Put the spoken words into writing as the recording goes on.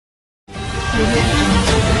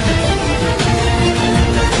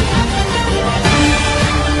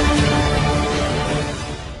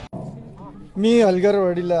मी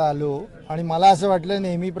अलगरवडीला आलो आणि मला असं वाटलं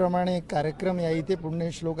नेहमीप्रमाणे एक कार्यक्रम या इथे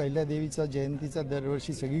पुण्यश्लोक अहिल्यादेवीचा जयंतीचा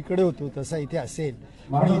दरवर्षी सगळीकडे होतो तसा इथे असेल,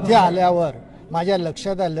 पण इथे आल्यावर माझ्या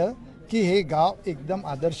लक्षात आलं की हे गाव एकदम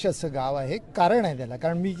आदर्श असं गाव आहे। कारण आहे त्याला,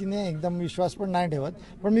 कारण मी की नाही एकदम विश्वास पण नाही ठेवत,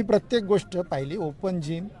 पण मी प्रत्येक गोष्ट पाहिली। ओपन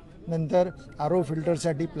जिम, नंतर आरो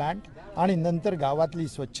फिल्टरसाठी प्लांट, आणि नंतर गावातली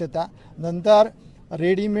स्वच्छता, नंतर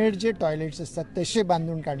रेडीमेड जे टॉयलेट्स असतात तसे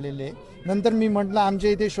बांधून काढलेले। नंतर मी म्हटलं आमच्या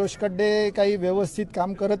इथे शोषखड्डे काही व्यवस्थित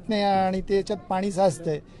काम करत नाही आणि त्याच्यात पाणी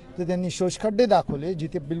साचतंय, तर त्यांनी शोषखड्डे दाखवले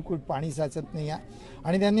जिथे बिलकुल पाणी साचत नाही आहे।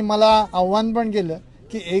 आणि त्यांनी मला आव्हान पण केलं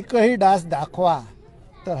की एकही डास दाखवा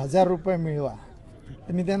तर 1000 रुपये मिळवा।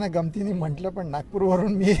 तर मी त्यांना गमतीने म्हटलं पण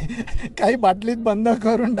नागपूरवरून मी काही बाटलीत बंद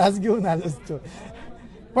करून डास घेऊन आलो असतो।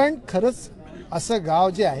 पण खरंच असं गाव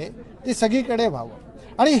जे आहे ते सगळीकडे व्हावं,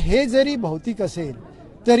 आणि हे जरी भौतिक असेल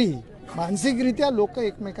तरी मानसिकरित्या लोक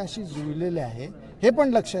एकमेकांशी जुळलेले आहे हे पण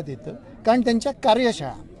लक्षात येतं। कारण त्यांच्या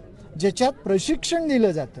कार्यशाळा ज्याच्यात प्रशिक्षण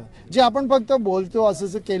दिलं जातं, जे आपण फक्त बोलतो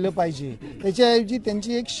असं केलं पाहिजे, त्याच्याऐवजी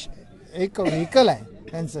त्यांची एक व्हेकल आहे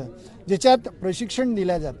त्यांचं ज्याच्यात प्रशिक्षण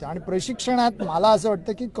दिलं जातं। आणि प्रशिक्षणात मला असं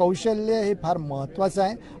वाटतं की कौशल्य हे फार महत्त्वाचं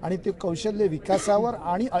आहे, आणि ते कौशल्य विकासावर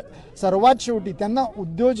आणि सर्वात शेवटी त्यांना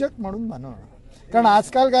उद्योजक म्हणून बनवणं। कारण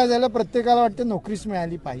आजकाल काय झालं, प्रत्येकाला वाटतं नोकरीच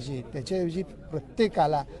मिळाली पाहिजे, त्याच्याऐवजी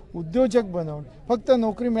प्रत्येकाला उद्योजक बनवून फक्त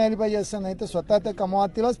नोकरी मिळाली पाहिजे असं नाही, तर स्वतः तर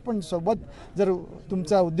कमावतीलच, पण सोबत जर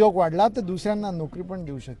तुमचा उद्योग वाढला तर दुसऱ्यांना नोकरी पण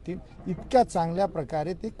देऊ शकतील। इतक्या चांगल्या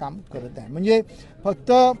प्रकारे ते काम करत आहे। म्हणजे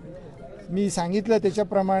फक्त मी सांगितलं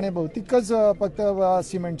त्याच्याप्रमाणे भौतिकच फक्त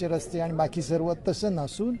सिमेंटचे रस्ते आणि बाकी सर्व तसं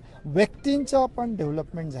नसून व्यक्तींचं पण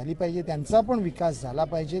डेव्हलपमेंट झाली पाहिजे, त्यांचा पण विकास झाला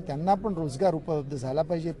पाहिजे, त्यांना पण रोजगार उपलब्ध झाला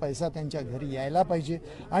पाहिजे, पैसा त्यांच्या घरी यायला पाहिजे,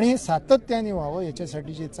 आणि हे सातत्याने व्हावं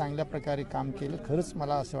याच्यासाठी जे चांगल्या प्रकारे काम केलं, खरंच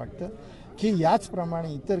मला असं वाटतं की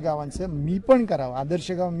याचप्रमाणे इतर गावांचं मी पण करावं।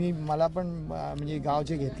 आदर्श गाव मला पण म्हणजे गाव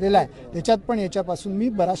जे घेतलेलं आहे त्याच्यात पण याच्यापासून मी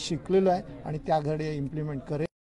बराच शिकलेलो आहे आणि त्याकडे इम्प्लिमेंट करेन।